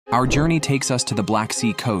Our journey takes us to the Black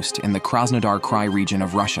Sea coast in the Krasnodar Krai region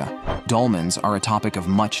of Russia. Dolmens are a topic of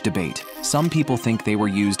much debate. Some people think they were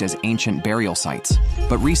used as ancient burial sites,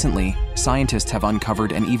 but recently, scientists have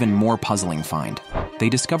uncovered an even more puzzling find. They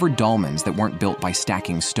discovered dolmens that weren't built by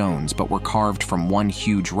stacking stones, but were carved from one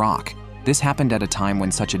huge rock. This happened at a time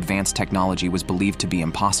when such advanced technology was believed to be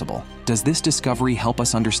impossible. Does this discovery help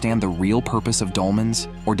us understand the real purpose of dolmens,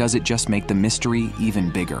 or does it just make the mystery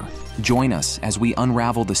even bigger? Join us as we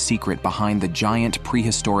unravel the secret behind the giant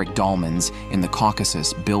prehistoric dolmens in the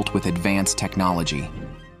Caucasus built with advanced technology.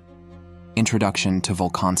 Introduction to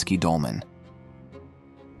Volkansky Dolmen.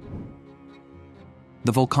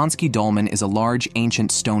 The Volkansky Dolmen is a large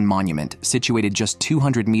ancient stone monument situated just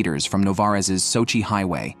 200 meters from Novarez's Sochi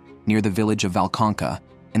Highway, near the village of Volkanka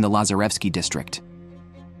in the Lazarevsky district.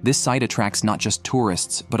 This site attracts not just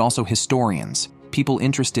tourists, but also historians, people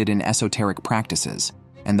interested in esoteric practices,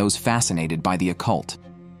 and those fascinated by the occult.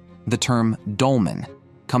 The term dolmen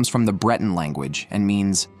comes from the Breton language and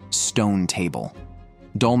means stone table.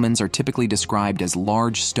 Dolmens are typically described as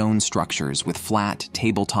large stone structures with flat,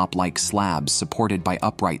 tabletop-like slabs supported by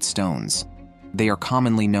upright stones. They are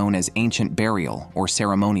commonly known as ancient burial or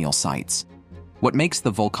ceremonial sites. What makes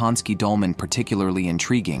the Volkansky Dolmen particularly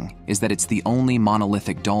intriguing is that it's the only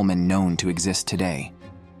monolithic dolmen known to exist today.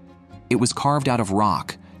 It was carved out of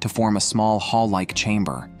rock to form a small hall-like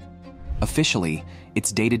chamber. Officially,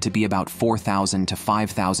 it's dated to be about 4,000 to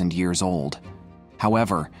 5,000 years old.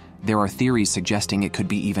 However, there are theories suggesting it could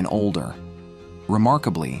be even older.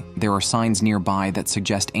 Remarkably, there are signs nearby that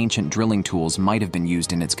suggest ancient drilling tools might have been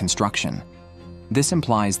used in its construction. This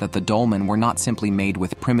implies that the dolmen were not simply made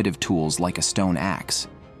with primitive tools like a stone axe.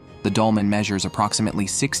 The dolmen measures approximately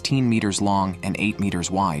 16 meters long and 8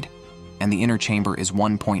 meters wide, and the inner chamber is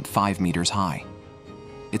 1.5 meters high.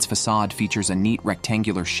 Its facade features a neat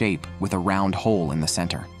rectangular shape with a round hole in the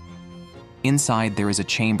center. Inside, there is a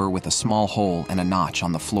chamber with a small hole and a notch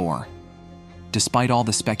on the floor. Despite all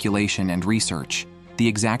the speculation and research, the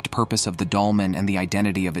exact purpose of the dolmen and the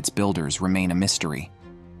identity of its builders remain a mystery.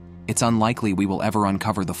 It's unlikely we will ever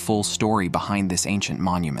uncover the full story behind this ancient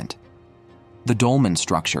monument. The dolmen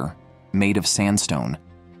structure, made of sandstone,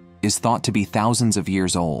 is thought to be thousands of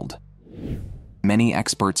years old. Many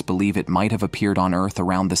experts believe it might have appeared on Earth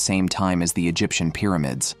around the same time as the Egyptian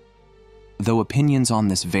pyramids. Though opinions on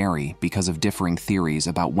this vary because of differing theories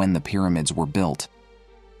about when the pyramids were built,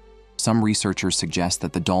 some researchers suggest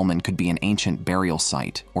that the dolmen could be an ancient burial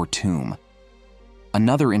site or tomb.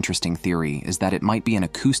 Another interesting theory is that it might be an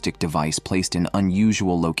acoustic device placed in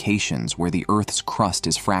unusual locations where the Earth's crust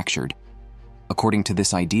is fractured. According to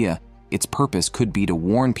this idea, its purpose could be to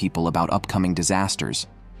warn people about upcoming disasters.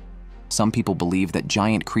 Some people believe that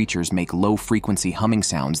giant creatures make low-frequency humming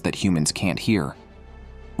sounds that humans can't hear.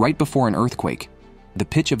 Right before an earthquake, the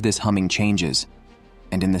pitch of this humming changes,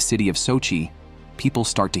 and in the city of Sochi, people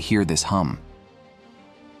start to hear this hum.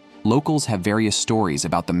 Locals have various stories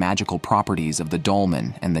about the magical properties of the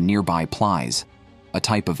dolmen and the nearby plies, a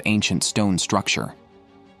type of ancient stone structure.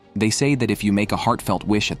 They say that if you make a heartfelt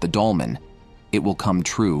wish at the dolmen, it will come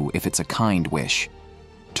true if it's a kind wish.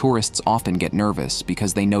 Tourists often get nervous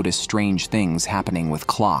because they notice strange things happening with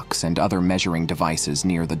clocks and other measuring devices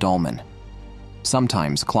near the dolmen.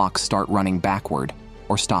 Sometimes clocks start running backward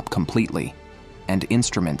or stop completely, and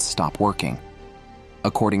instruments stop working.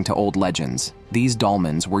 According to old legends, these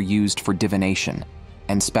dolmens were used for divination,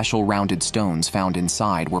 and special rounded stones found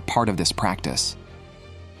inside were part of this practice.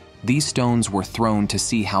 These stones were thrown to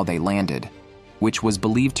see how they landed, which was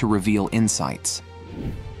believed to reveal insights.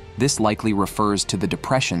 This likely refers to the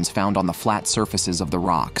depressions found on the flat surfaces of the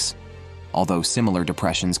rocks, although similar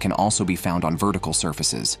depressions can also be found on vertical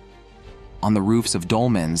surfaces. On the roofs of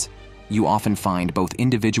dolmens, you often find both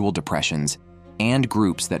individual depressions and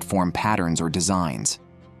groups that form patterns or designs.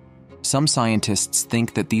 Some scientists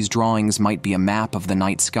think that these drawings might be a map of the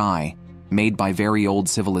night sky made by very old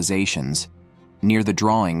civilizations. Near the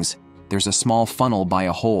drawings, there's a small funnel by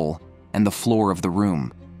a hole and the floor of the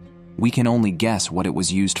room. We can only guess what it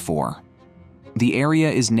was used for. The area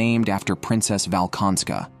is named after Princess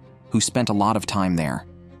Volkanska, who spent a lot of time there.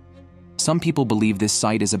 Some people believe this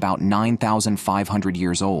site is about 9,500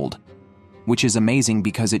 years old, which is amazing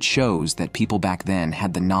because it shows that people back then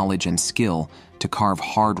had the knowledge and skill to carve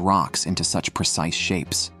hard rocks into such precise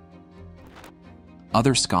shapes.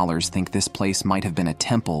 Other scholars think this place might have been a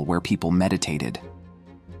temple where people meditated.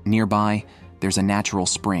 Nearby, there's a natural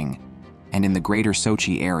spring, and in the greater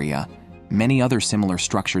Sochi area, many other similar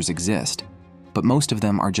structures exist, but most of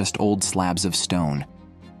them are just old slabs of stone.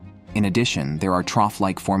 In addition, there are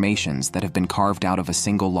trough-like formations that have been carved out of a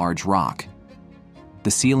single large rock.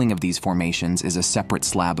 The ceiling of these formations is a separate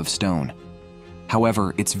slab of stone.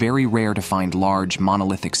 However, it's very rare to find large,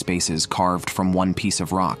 monolithic spaces carved from one piece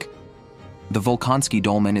of rock. The Volkansky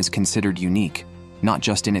dolmen is considered unique, not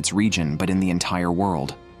just in its region but in the entire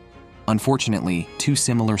world. Unfortunately, two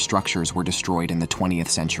similar structures were destroyed in the 20th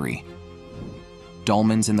century.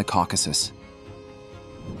 Dolmens in the Caucasus.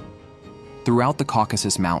 Throughout the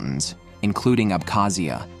Caucasus Mountains, including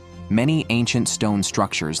Abkhazia, many ancient stone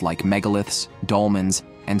structures like megaliths, dolmens,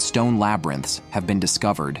 and stone labyrinths have been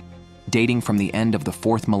discovered, dating from the end of the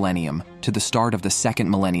 4th millennium to the start of the 2nd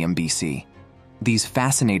millennium BC. These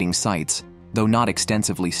fascinating sites, though not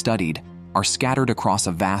extensively studied, are scattered across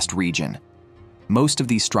a vast region. Most of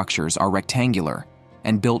these structures are rectangular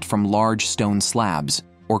and built from large stone slabs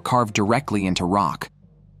or carved directly into rock,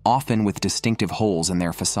 often with distinctive holes in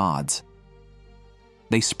their facades.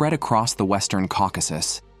 They spread across the Western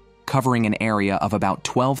Caucasus, covering an area of about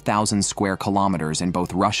 12,000 square kilometers in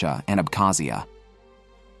both Russia and Abkhazia.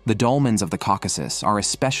 The dolmens of the Caucasus are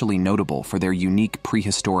especially notable for their unique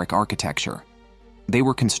prehistoric architecture. They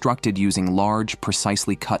were constructed using large,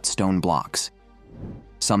 precisely cut stone blocks.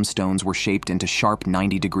 Some stones were shaped into sharp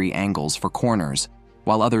 90-degree angles for corners,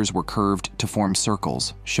 while others were curved to form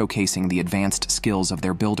circles, showcasing the advanced skills of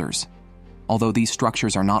their builders. Although these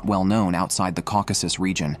structures are not well known outside the Caucasus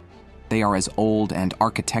region, they are as old and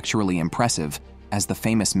architecturally impressive as the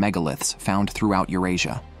famous megaliths found throughout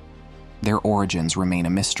Eurasia. Their origins remain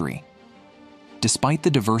a mystery. Despite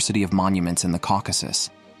the diversity of monuments in the Caucasus,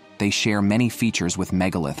 they share many features with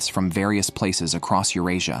megaliths from various places across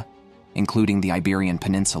Eurasia, including the Iberian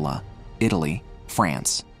Peninsula, Italy,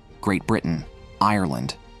 France, Great Britain,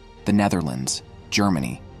 Ireland, the Netherlands,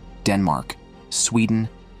 Germany, Denmark, Sweden,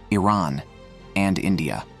 Iran, and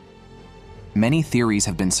India. Many theories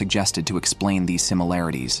have been suggested to explain these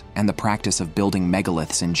similarities and the practice of building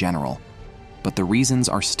megaliths in general, but the reasons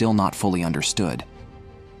are still not fully understood.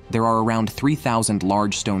 There are around 3,000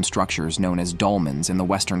 large stone structures known as dolmens in the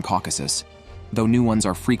Western Caucasus, though new ones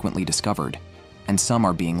are frequently discovered, and some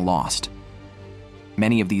are being lost.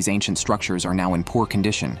 Many of these ancient structures are now in poor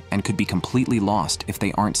condition and could be completely lost if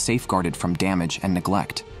they aren't safeguarded from damage and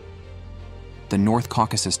neglect. The North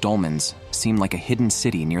Caucasus dolmens seem like a hidden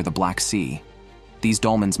city near the Black Sea. These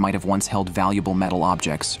dolmens might have once held valuable metal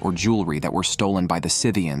objects or jewelry that were stolen by the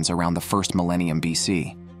Scythians around the 1st millennium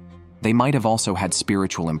BC. They might have also had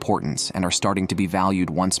spiritual importance and are starting to be valued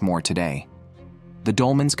once more today. The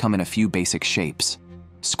dolmens come in a few basic shapes: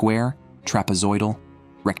 square, trapezoidal,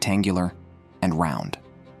 rectangular, and round.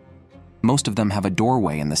 Most of them have a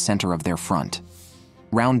doorway in the center of their front.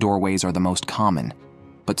 Round doorways are the most common,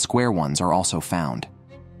 but square ones are also found.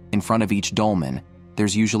 In front of each dolmen,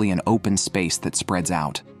 there's usually an open space that spreads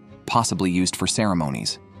out, possibly used for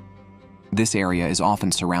ceremonies. This area is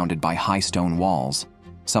often surrounded by high stone walls,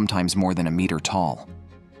 sometimes more than a meter tall.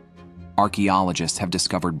 Archaeologists have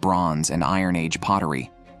discovered Bronze and Iron Age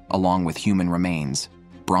pottery, along with human remains,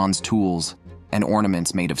 bronze tools, and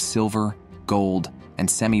ornaments made of silver, gold, and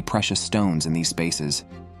semi-precious stones in these spaces,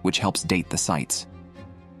 which helps date the sites.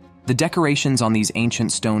 The decorations on these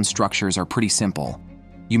ancient stone structures are pretty simple.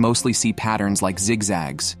 You mostly see patterns like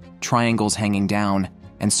zigzags, triangles hanging down,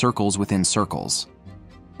 and circles within circles.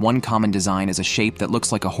 One common design is a shape that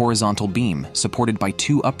looks like a horizontal beam supported by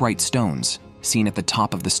two upright stones, seen at the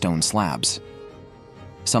top of the stone slabs.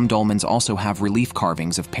 Some dolmens also have relief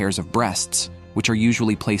carvings of pairs of breasts, which are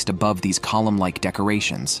usually placed above these column-like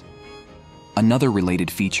decorations. Another related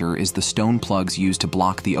feature is the stone plugs used to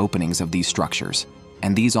block the openings of these structures,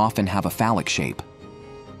 and these often have a phallic shape.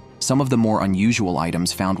 Some of the more unusual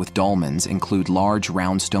items found with dolmens include large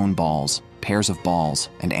round stone balls, pairs of balls,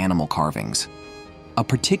 and animal carvings. A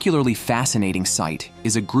particularly fascinating sight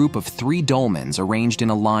is a group of 3 dolmens arranged in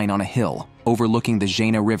a line on a hill overlooking the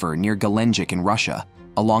Zhena River near Gelendzhik in Russia,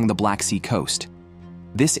 along the Black Sea coast.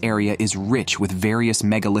 This area is rich with various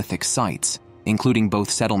megalithic sites, including both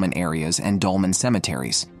settlement areas and dolmen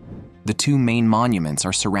cemeteries. The 2 main monuments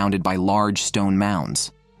are surrounded by large stone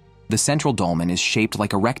mounds. The central dolmen is shaped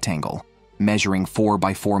like a rectangle, measuring 4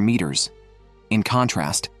 by 4 meters. In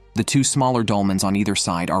contrast, the 2 smaller dolmens on either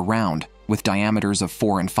side are round, with diameters of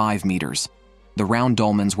 4 and 5 meters. The round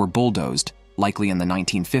dolmens were bulldozed, likely in the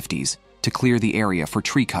 1950s, to clear the area for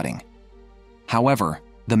tree cutting. However,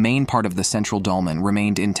 the main part of the central dolmen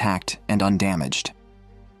remained intact and undamaged.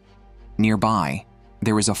 Nearby,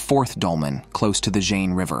 there is a 4th dolmen close to the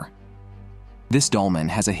Zhena River. This dolmen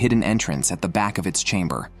has a hidden entrance at the back of its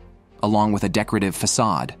chamber, along with a decorative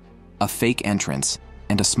facade, a fake entrance,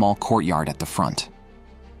 and a small courtyard at the front.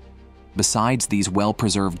 Besides these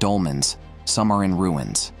well-preserved dolmens, some are in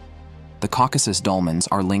ruins. The Caucasus dolmens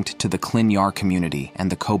are linked to the Klin Yar community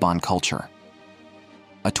and the Koban culture.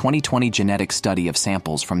 A 2020 genetic study of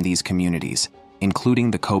samples from these communities,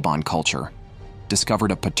 including the Koban culture,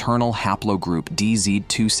 discovered a paternal haplogroup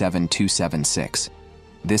DZ27276.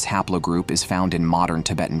 This haplogroup is found in modern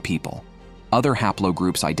Tibetan people. Other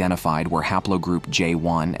haplogroups identified were haplogroup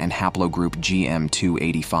J1 and haplogroup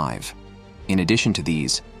GM285. In addition to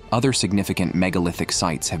these, other significant megalithic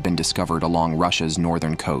sites have been discovered along Russia's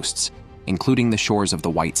northern coasts, including the shores of the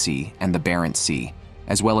White Sea and the Barents Sea,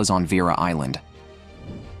 as well as on Vera Island.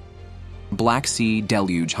 Black Sea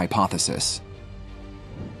Deluge Hypothesis.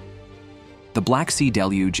 The Black Sea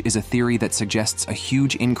Deluge is a theory that suggests a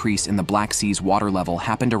huge increase in the Black Sea's water level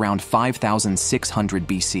happened around 5,600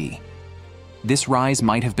 BC. This rise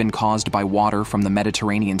might have been caused by water from the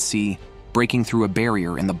Mediterranean Sea breaking through a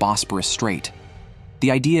barrier in the Bosporus Strait.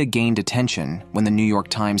 The idea gained attention when the New York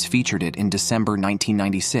Times featured it in December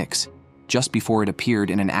 1996, just before it appeared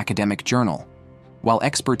in an academic journal. While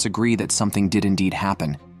experts agree that something did indeed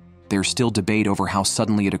happen, there's still debate over how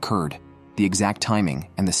suddenly it occurred, the exact timing,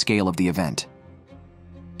 and the scale of the event.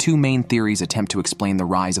 Two main theories attempt to explain the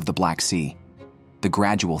rise of the Black Sea. The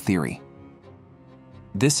gradual theory.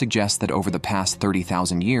 This suggests that over the past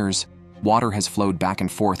 30,000 years, water has flowed back and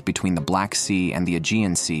forth between the Black Sea and the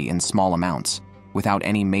Aegean Sea in small amounts, without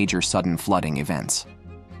any major sudden flooding events.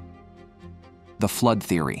 The flood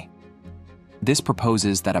theory. This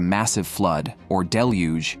proposes that a massive flood, or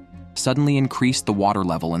deluge, suddenly increased the water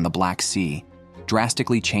level in the Black Sea,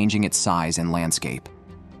 drastically changing its size and landscape.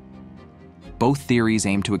 Both theories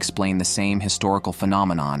aim to explain the same historical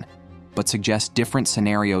phenomenon, but suggest different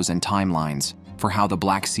scenarios and timelines for how the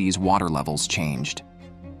Black Sea's water levels changed.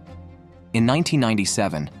 In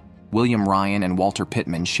 1997, William Ryan and Walter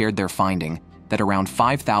Pittman shared their finding that around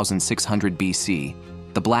 5,600 BC,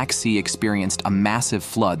 the Black Sea experienced a massive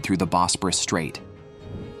flood through the Bosporus Strait.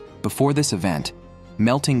 Before this event,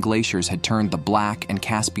 melting glaciers had turned the Black and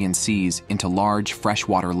Caspian Seas into large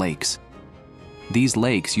freshwater lakes. These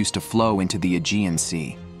lakes used to flow into the Aegean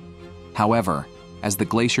Sea. However, as the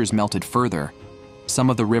glaciers melted further, some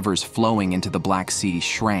of the rivers flowing into the Black Sea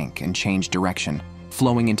shrank and changed direction,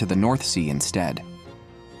 flowing into the North Sea instead.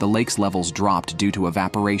 The lake's levels dropped due to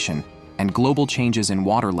evaporation, and global changes in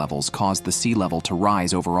water levels caused the sea level to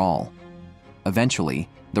rise overall. Eventually,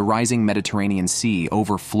 the rising Mediterranean Sea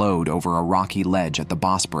overflowed over a rocky ledge at the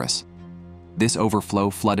Bosporus. This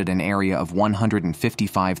overflow flooded an area of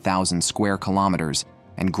 155,000 square kilometers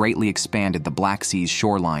and greatly expanded the Black Sea's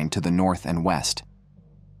shoreline to the north and west.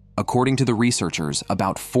 According to the researchers,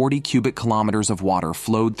 about 40 cubic kilometers of water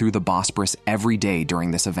flowed through the Bosporus every day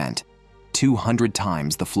during this event, 200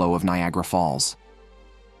 times the flow of Niagara Falls.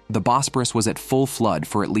 The Bosporus was at full flood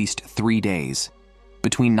for at least 3 days.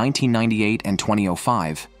 Between 1998 and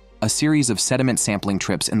 2005, a series of sediment sampling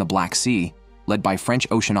trips in the Black Sea, led by French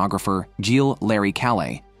oceanographer Gilles Larry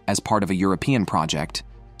Calais as part of a European project,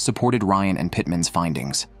 supported Ryan and Pittman's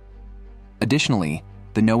findings. Additionally,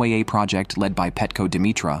 the NOAA project led by Petko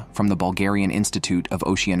Dimitra from the Bulgarian Institute of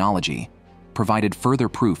Oceanology provided further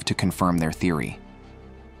proof to confirm their theory.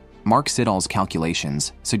 Mark Siddall's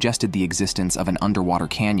calculations suggested the existence of an underwater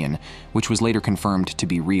canyon, which was later confirmed to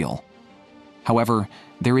be real. However,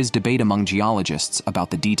 there is debate among geologists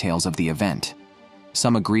about the details of the event.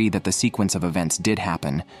 Some agree that the sequence of events did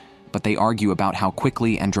happen, but they argue about how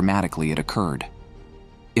quickly and dramatically it occurred.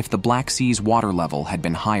 If the Black Sea's water level had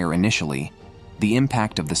been higher initially, the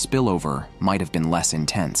impact of the spillover might have been less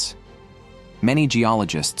intense. Many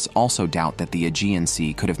geologists also doubt that the Aegean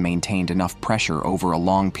Sea could have maintained enough pressure over a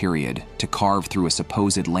long period to carve through a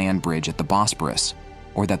supposed land bridge at the Bosporus,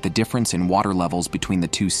 or that the difference in water levels between the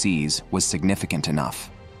two seas was significant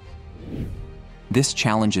enough. This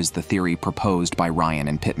challenges the theory proposed by Ryan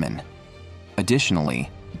and Pittman.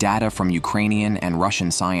 Additionally, data from Ukrainian and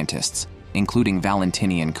Russian scientists, including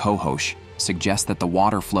Valentinian Kohosh, suggest that the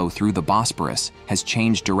water flow through the Bosporus has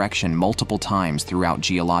changed direction multiple times throughout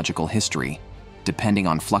geological history, depending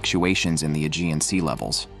on fluctuations in the Aegean sea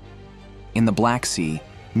levels. In the Black Sea,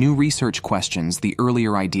 new research questions the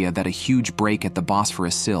earlier idea that a huge break at the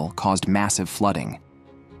Bosphorus sill caused massive flooding.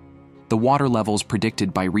 The water levels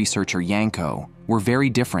predicted by researcher Yanko were very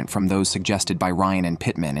different from those suggested by Ryan and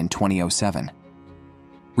Pittman in 2007.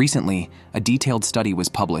 Recently, a detailed study was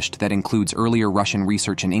published that includes earlier Russian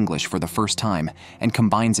research in English for the first time and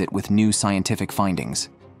combines it with new scientific findings.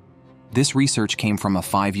 This research came from a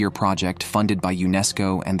 5-year project funded by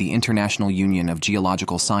UNESCO and the International Union of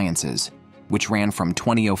Geological Sciences, which ran from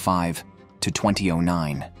 2005 to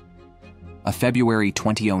 2009. A February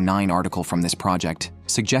 2009 article from this project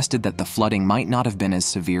suggested that the flooding might not have been as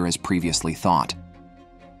severe as previously thought.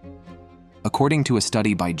 According to a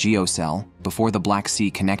study by GeoCell, before the Black Sea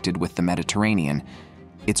connected with the Mediterranean,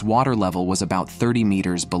 its water level was about 30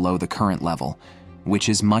 meters below the current level, which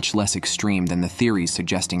is much less extreme than the theories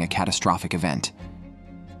suggesting a catastrophic event.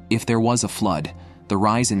 If there was a flood, the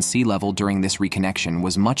rise in sea level during this reconnection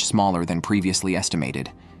was much smaller than previously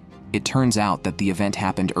estimated. It turns out that the event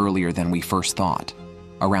happened earlier than we first thought,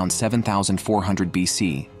 around 7,400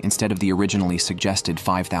 BC instead of the originally suggested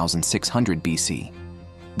 5,600 BC.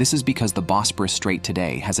 This is because the Bosporus Strait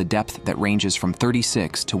today has a depth that ranges from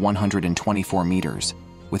 36 to 124 meters,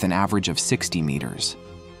 with an average of 60 meters.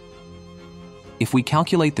 If we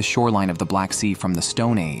calculate the shoreline of the Black Sea from the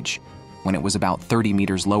Stone Age, when it was about 30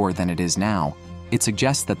 meters lower than it is now, it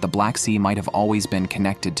suggests that the Black Sea might have always been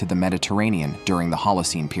connected to the Mediterranean during the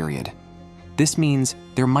Holocene period. This means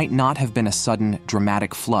there might not have been a sudden,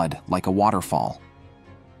 dramatic flood like a waterfall.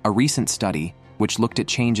 A recent study, which looked at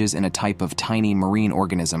changes in a type of tiny marine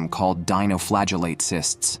organism called dinoflagellate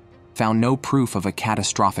cysts, found no proof of a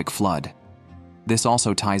catastrophic flood. This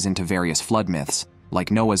also ties into various flood myths,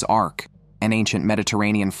 like Noah's Ark and ancient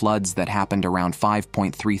Mediterranean floods that happened around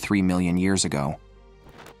 5.33 million years ago.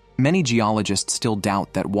 Many geologists still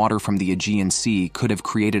doubt that water from the Aegean Sea could have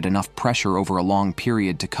created enough pressure over a long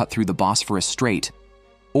period to cut through the Bosphorus Strait,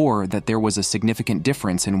 or that there was a significant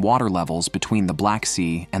difference in water levels between the Black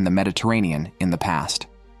Sea and the Mediterranean in the past.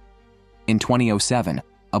 In 2007,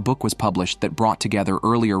 a book was published that brought together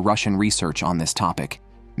earlier Russian research on this topic,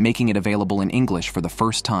 making it available in English for the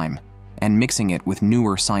first time and mixing it with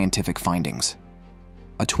newer scientific findings.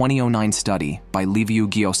 A 2009 study by Liviu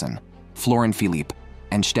Ghiosan, Florin Philippe,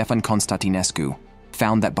 and Stefan Constantinescu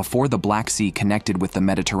found that before the Black Sea connected with the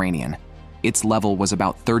Mediterranean, its level was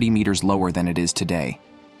about 30 meters lower than it is today,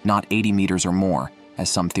 not 80 meters or more, as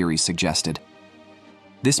some theories suggested.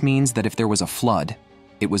 This means that if there was a flood,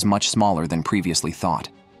 it was much smaller than previously thought.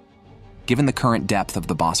 Given the current depth of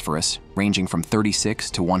the Bosphorus, ranging from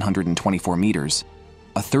 36 to 124 meters,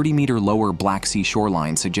 a 30-meter lower Black Sea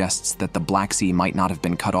shoreline suggests that the Black Sea might not have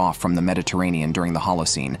been cut off from the Mediterranean during the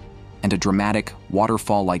Holocene, and a dramatic,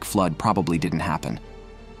 waterfall-like flood probably didn't happen.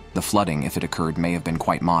 The flooding, if it occurred, may have been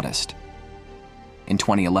quite modest. In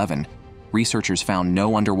 2011, researchers found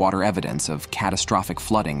no underwater evidence of catastrophic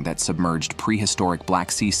flooding that submerged prehistoric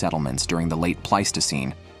Black Sea settlements during the late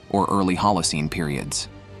Pleistocene or early Holocene periods.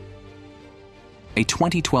 A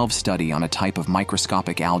 2012 study on a type of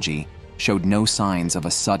microscopic algae showed no signs of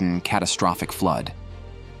a sudden, catastrophic flood.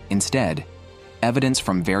 Instead, evidence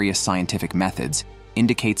from various scientific methods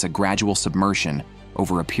indicates a gradual submersion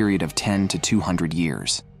over a period of 10 to 200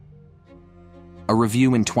 years. A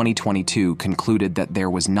review in 2022 concluded that there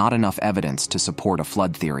was not enough evidence to support a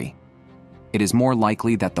flood theory. It is more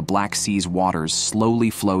likely that the Black Sea's waters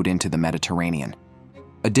slowly flowed into the Mediterranean.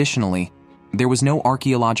 Additionally, there was no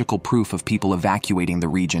archaeological proof of people evacuating the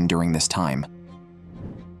region during this time.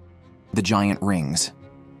 The Giant Rings.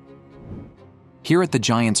 Here at the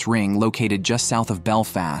Giant's Ring, located just south of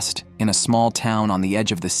Belfast, in a small town on the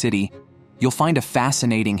edge of the city, you'll find a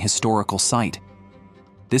fascinating historical site.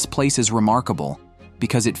 This place is remarkable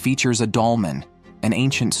because it features a dolmen, an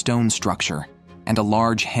ancient stone structure, and a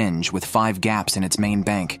large henge with 5 gaps in its main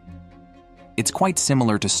bank. It's quite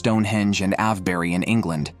similar to Stonehenge and Avebury in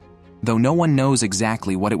England, though no one knows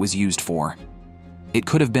exactly what it was used for. It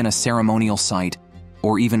could have been a ceremonial site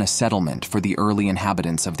or even a settlement for the early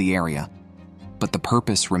inhabitants of the area, but the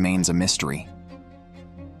purpose remains a mystery.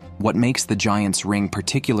 What makes the Giant's Ring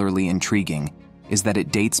particularly intriguing is that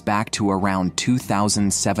it dates back to around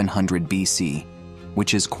 2700 BC,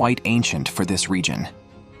 which is quite ancient for this region.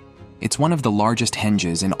 It's one of the largest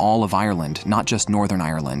henges in all of Ireland, not just Northern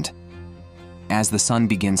Ireland. As the sun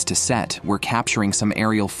begins to set, we're capturing some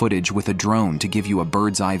aerial footage with a drone to give you a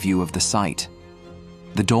bird's-eye view of the site.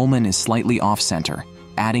 The dolmen is slightly off-center,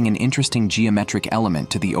 adding an interesting geometric element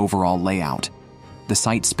to the overall layout. The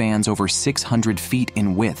site spans over 600 feet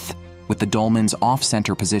in width, with the dolmen's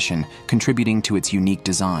off-center position contributing to its unique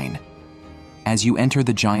design. As you enter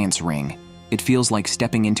the Giant's Ring, it feels like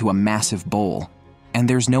stepping into a massive bowl, and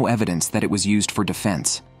there's no evidence that it was used for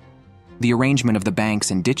defense. The arrangement of the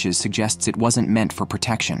banks and ditches suggests it wasn't meant for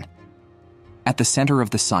protection. At the center of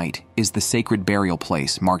the site is the sacred burial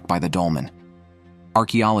place marked by the dolmen.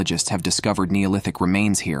 Archaeologists have discovered Neolithic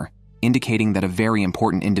remains here, indicating that a very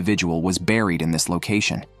important individual was buried in this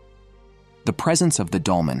location. The presence of the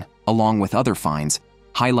dolmen, along with other finds,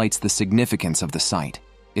 highlights the significance of the site.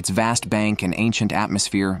 Its vast bank and ancient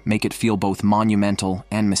atmosphere make it feel both monumental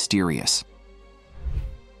and mysterious.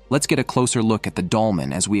 Let's get a closer look at the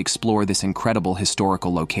dolmen as we explore this incredible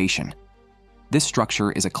historical location. This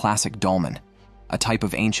structure is a classic dolmen, a type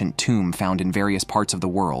of ancient tomb found in various parts of the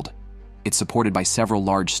world. It's supported by several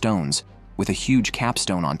large stones, with a huge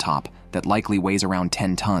capstone on top that likely weighs around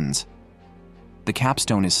 10 tons. The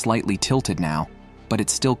capstone is slightly tilted now, but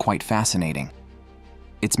it's still quite fascinating.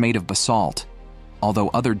 It's made of basalt, although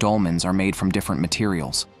other dolmens are made from different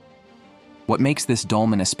materials. What makes this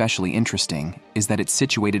dolmen especially interesting is that it's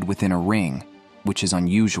situated within a ring, which is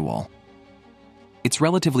unusual. It's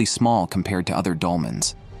relatively small compared to other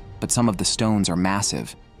dolmens, but some of the stones are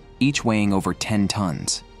massive, each weighing over 10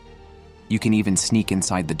 tons. You can even sneak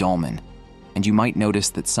inside the dolmen, and you might notice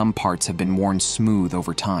that some parts have been worn smooth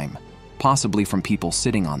over time, possibly from people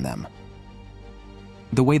sitting on them.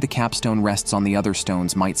 The way the capstone rests on the other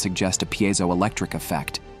stones might suggest a piezoelectric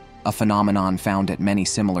effect, a phenomenon found at many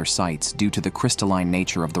similar sites due to the crystalline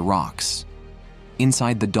nature of the rocks.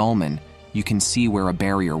 Inside the dolmen, you can see where a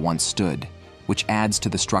barrier once stood, which adds to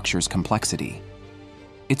the structure's complexity.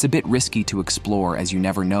 It's a bit risky to explore as you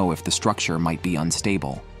never know if the structure might be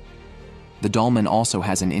unstable. The dolmen also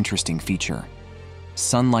has an interesting feature.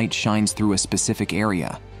 Sunlight shines through a specific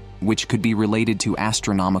area, which could be related to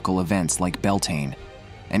astronomical events like Beltane,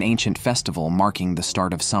 an ancient festival marking the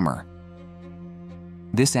start of summer.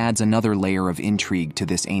 This adds another layer of intrigue to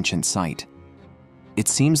this ancient site. It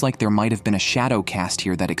seems like there might have been a shadow cast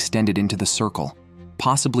here that extended into the circle,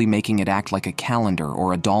 possibly making it act like a calendar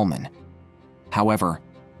or a dolmen. However,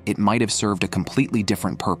 it might have served a completely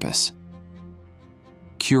different purpose.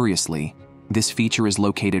 Curiously, this feature is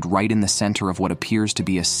located right in the center of what appears to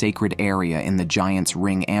be a sacred area in the Giant's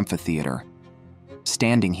Ring Amphitheater.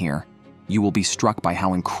 Standing here, you will be struck by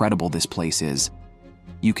how incredible this place is.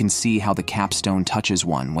 You can see how the capstone touches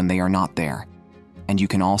one when they are not there, and you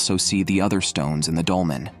can also see the other stones in the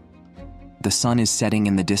dolmen. The sun is setting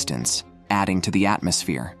in the distance, adding to the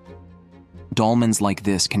atmosphere. Dolmens like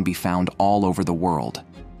this can be found all over the world,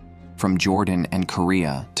 from Jordan and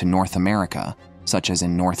Korea to North America, such as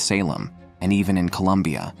in North Salem, and even in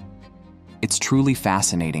Colombia. It's truly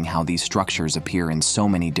fascinating how these structures appear in so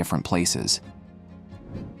many different places.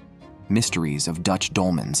 Mysteries of Dutch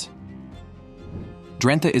dolmens.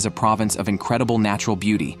 Drenthe is a province of incredible natural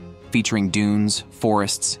beauty, featuring dunes,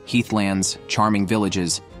 forests, heathlands, charming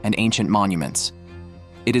villages, and ancient monuments.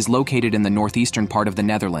 It is located in the northeastern part of the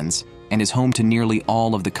Netherlands and is home to nearly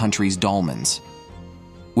all of the country's dolmens.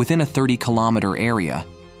 Within a 30-kilometer area,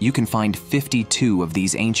 you can find 52 of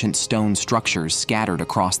these ancient stone structures scattered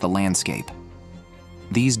across the landscape.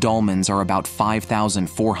 These dolmens are about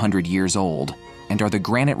 5,400 years old and are the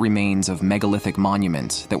granite remains of megalithic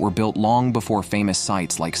monuments that were built long before famous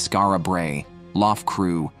sites like Skara Brae,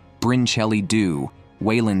 Loughcrew, Brinchely Dhu,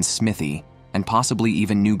 Wayland's Smithy, and possibly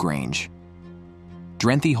even Newgrange.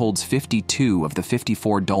 Drenthe holds 52 of the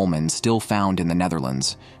 54 dolmens still found in the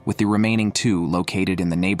Netherlands, with the remaining 2 located in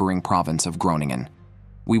the neighboring province of Groningen.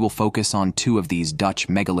 We will focus on 2 of these Dutch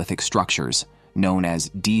megalithic structures, known as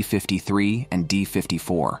D53 and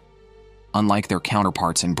D54. Unlike their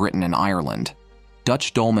counterparts in Britain and Ireland,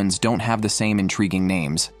 Dutch dolmens don't have the same intriguing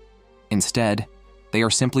names. Instead, they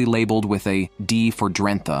are simply labeled with a D for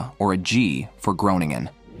Drenthe or a G for Groningen.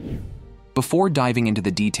 Before diving into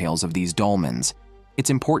the details of these dolmens,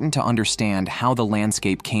 it's important to understand how the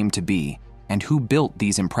landscape came to be and who built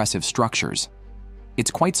these impressive structures.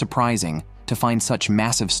 It's quite surprising to find such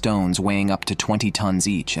massive stones weighing up to 20 tons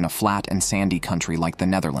each in a flat and sandy country like the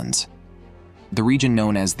Netherlands. The region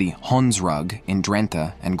known as the Hondsrug in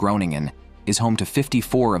Drenthe and Groningen is home to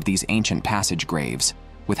 54 of these ancient passage graves,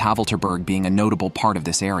 with Havelterberg being a notable part of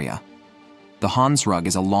this area. The Hondsrug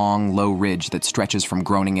is a long, low ridge that stretches from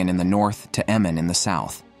Groningen in the north to Emmen in the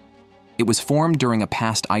south. It was formed during a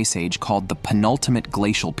past ice age called the penultimate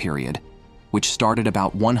glacial period, which started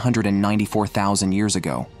about 194,000 years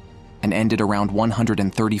ago and ended around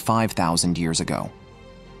 135,000 years ago.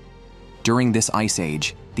 During this ice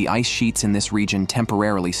age, the ice sheets in this region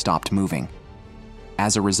temporarily stopped moving.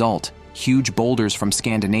 As a result, huge boulders from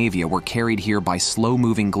Scandinavia were carried here by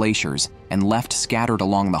slow-moving glaciers and left scattered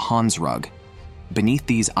along the Hondsrug. Beneath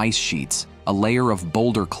these ice sheets, a layer of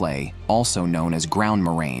boulder clay, also known as ground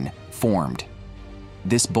moraine, formed.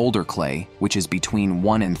 This boulder clay, which is between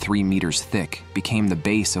 1 and 3 meters thick, became the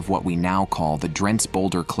base of what we now call the Drents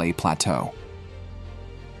Boulder Clay Plateau.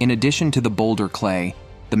 In addition to the boulder clay,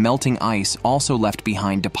 the melting ice also left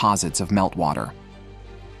behind deposits of meltwater.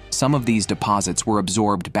 Some of these deposits were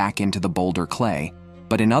absorbed back into the boulder clay,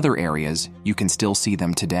 but in other areas, you can still see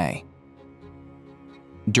them today.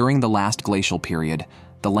 During the last glacial period,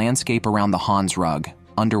 the landscape around the Hondsrug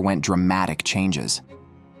underwent dramatic changes.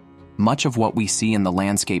 Much of what we see in the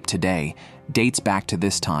landscape today dates back to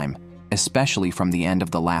this time, especially from the end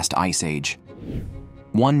of the last ice age.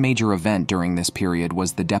 One major event during this period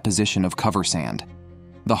was the deposition of cover sand.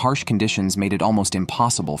 The harsh conditions made it almost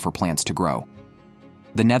impossible for plants to grow.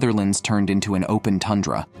 The Netherlands turned into an open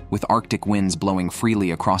tundra, with Arctic winds blowing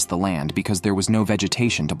freely across the land because there was no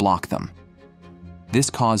vegetation to block them. This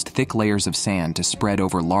caused thick layers of sand to spread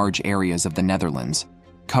over large areas of the Netherlands,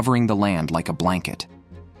 covering the land like a blanket.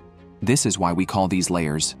 This is why we call these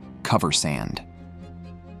layers cover sand.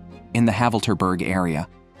 In the Havelterberg area,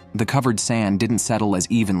 the covered sand didn't settle as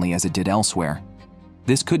evenly as it did elsewhere.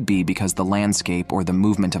 This could be because the landscape or the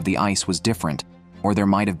movement of the ice was different, or there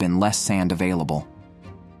might have been less sand available.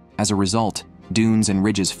 As a result, dunes and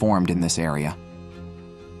ridges formed in this area.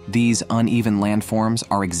 These uneven landforms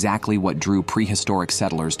are exactly what drew prehistoric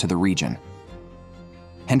settlers to the region.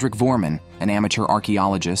 Hendrik Voorman, an amateur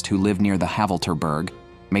archaeologist who lived near the Havelterberg,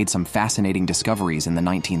 made some fascinating discoveries in the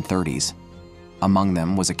 1930s. Among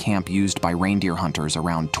them was a camp used by reindeer hunters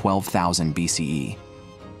around 12,000 BCE.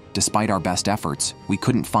 Despite our best efforts, we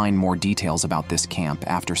couldn't find more details about this camp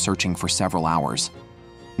after searching for several hours.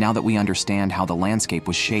 Now that we understand how the landscape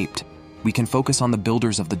was shaped, we can focus on the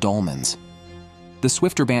builders of the dolmens. The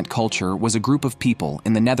Swifterband culture was a group of people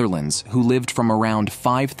in the Netherlands who lived from around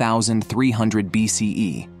 5,300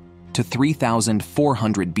 BCE to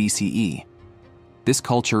 3,400 BCE. This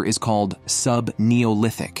culture is called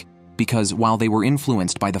sub-Neolithic because while they were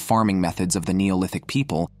influenced by the farming methods of the Neolithic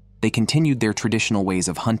people, they continued their traditional ways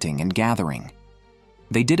of hunting and gathering.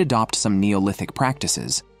 They did adopt some Neolithic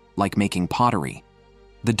practices, like making pottery.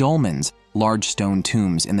 The dolmens, large stone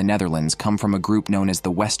tombs in the Netherlands, come from a group known as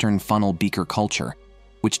the Western Funnel Beaker culture,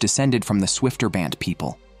 which descended from the Swifterband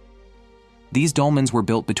people. These dolmens were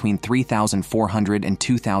built between 3,400 and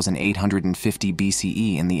 2,850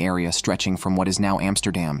 BCE in the area stretching from what is now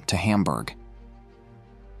Amsterdam to Hamburg.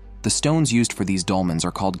 The stones used for these dolmens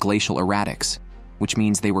are called glacial erratics, which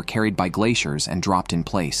means they were carried by glaciers and dropped in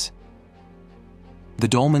place. The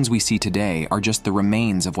dolmens we see today are just the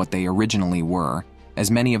remains of what they originally were,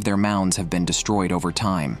 as many of their mounds have been destroyed over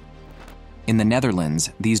time. In the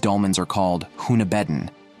Netherlands, these dolmens are called hunebedden,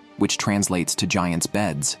 which translates to giant's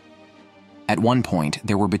beds. At one point,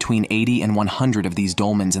 there were between 80 and 100 of these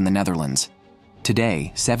dolmens in the Netherlands.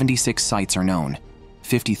 Today, 76 sites are known.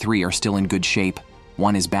 53 are still in good shape,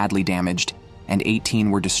 1 is badly damaged, and 18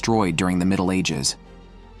 were destroyed during the Middle Ages.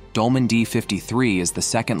 Dolmen D53 is the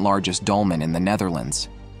second largest dolmen in the Netherlands.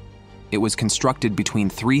 It was constructed between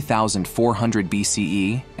 3,400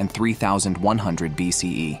 BCE and 3,100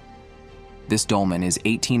 BCE. This dolmen is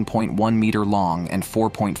 18.1 meter long and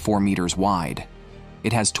 4.4 meters wide.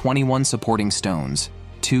 It has 21 supporting stones,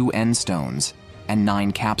 2 end stones, and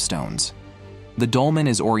 9 capstones. The dolmen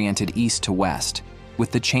is oriented east to west,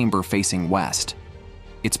 with the chamber facing west.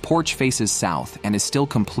 Its porch faces south and is still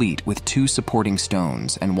complete with 2 supporting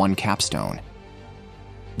stones and 1 capstone.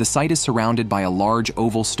 The site is surrounded by a large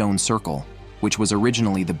oval stone circle, which was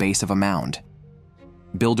originally the base of a mound.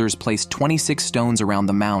 Builders placed 26 stones around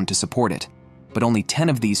the mound to support it, but only 10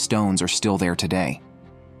 of these stones are still there today.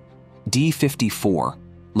 D54,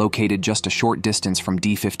 located just a short distance from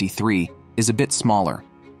D53, is a bit smaller.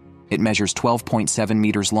 It measures 12.7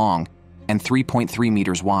 meters long and 3.3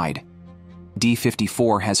 meters wide.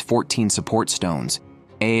 D54 has 14 support stones,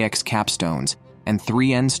 AX capstones, and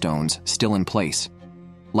 3 end stones still in place.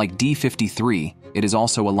 Like D53, it is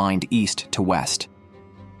also aligned east to west.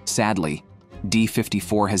 Sadly,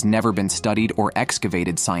 D54 has never been studied or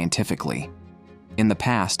excavated scientifically. In the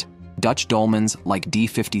past, Dutch dolmens like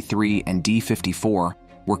D53 and D54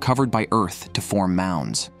 were covered by earth to form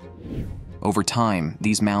mounds. Over time,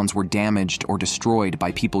 these mounds were damaged or destroyed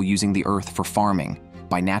by people using the earth for farming,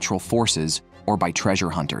 by natural forces, or by treasure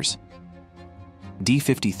hunters.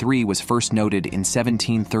 D53 was first noted in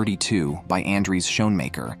 1732 by Andries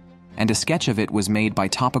Schoenmaker, and a sketch of it was made by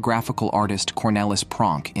topographical artist Cornelis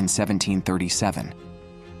Pronk in 1737.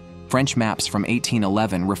 French maps from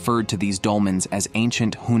 1811 referred to these dolmens as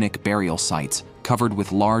ancient Hunnic burial sites covered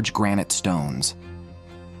with large granite stones.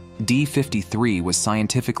 D53 was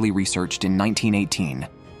scientifically researched in 1918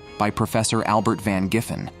 by Professor Albert van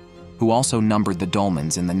Giffen, who also numbered the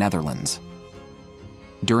dolmens in the Netherlands.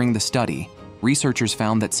 During the study, researchers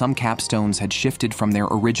found that some capstones had shifted from their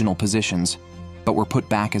original positions, but were put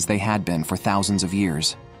back as they had been for thousands of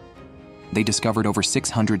years. They discovered over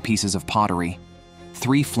 600 pieces of pottery,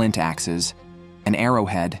 3 flint axes, an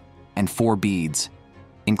arrowhead, and 4 beads,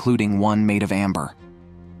 including 1 made of amber.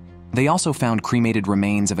 They also found cremated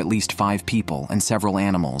remains of at least 5 people and several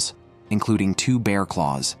animals, including 2 bear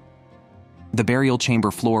claws. The burial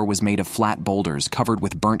chamber floor was made of flat boulders covered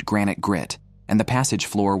with burnt granite grit, and the passage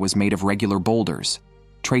floor was made of regular boulders.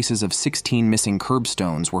 Traces of 16 missing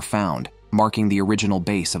curbstones were found, marking the original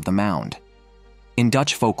base of the mound. In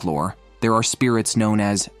Dutch folklore, There are spirits known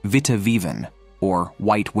as Vita Viven, or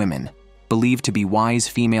white women, believed to be wise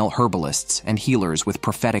female herbalists and healers with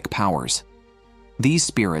prophetic powers. These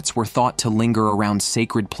spirits were thought to linger around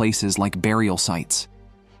sacred places like burial sites.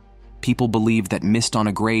 People believed that mist on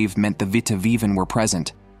a grave meant the Vita Viven were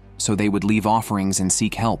present, so they would leave offerings and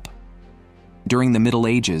seek help. During the Middle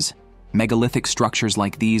Ages, megalithic structures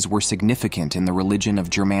like these were significant in the religion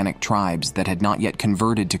of Germanic tribes that had not yet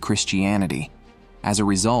converted to Christianity. As a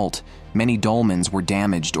result, many dolmens were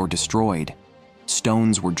damaged or destroyed.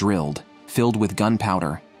 Stones were drilled, filled with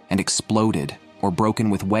gunpowder, and exploded or broken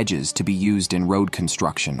with wedges to be used in road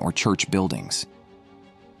construction or church buildings.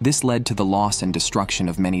 This led to the loss and destruction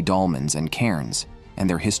of many dolmens and cairns, and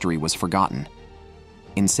their history was forgotten.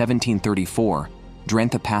 In 1734,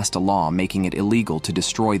 Drenthe passed a law making it illegal to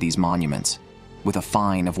destroy these monuments, with a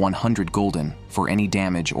fine of 100 gulden for any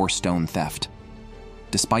damage or stone theft.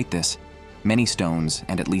 Despite this, many stones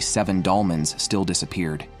and at least 7 dolmens still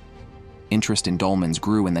disappeared. Interest in dolmens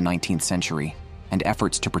grew in the 19th century, and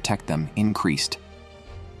efforts to protect them increased.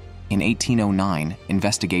 In 1809,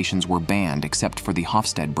 investigations were banned except for the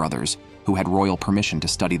Hofstede brothers, who had royal permission to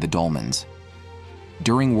study the dolmens.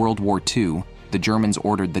 During World War II, the Germans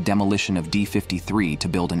ordered the demolition of D-53 to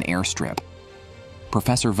build an airstrip.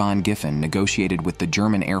 Professor von Giffen negotiated with the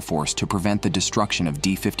German Air Force to prevent the destruction of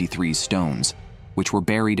D-53's stones, which were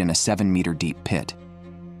buried in a 7-meter deep pit.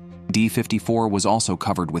 D-54 was also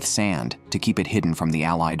covered with sand to keep it hidden from the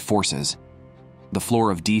Allied forces. The floor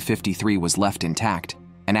of D-53 was left intact,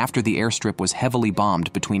 and after the airstrip was heavily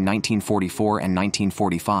bombed between 1944 and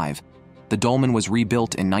 1945, the dolmen was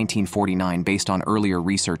rebuilt in 1949 based on earlier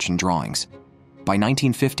research and drawings. By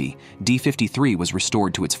 1950, D-53 was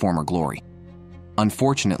restored to its former glory.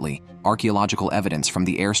 Unfortunately, archaeological evidence from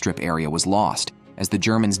the airstrip area was lost as the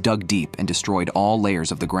Germans dug deep and destroyed all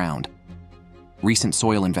layers of the ground. Recent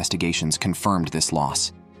soil investigations confirmed this loss.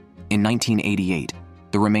 In 1988,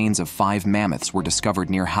 the remains of 5 mammoths were discovered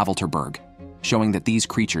near Havelterberg, showing that these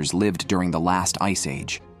creatures lived during the last ice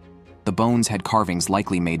age. The bones had carvings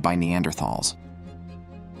likely made by Neanderthals.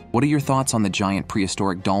 What are your thoughts on the giant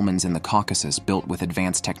prehistoric dolmens in the Caucasus built with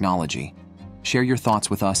advanced technology? Share your thoughts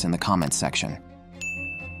with us in the comments section.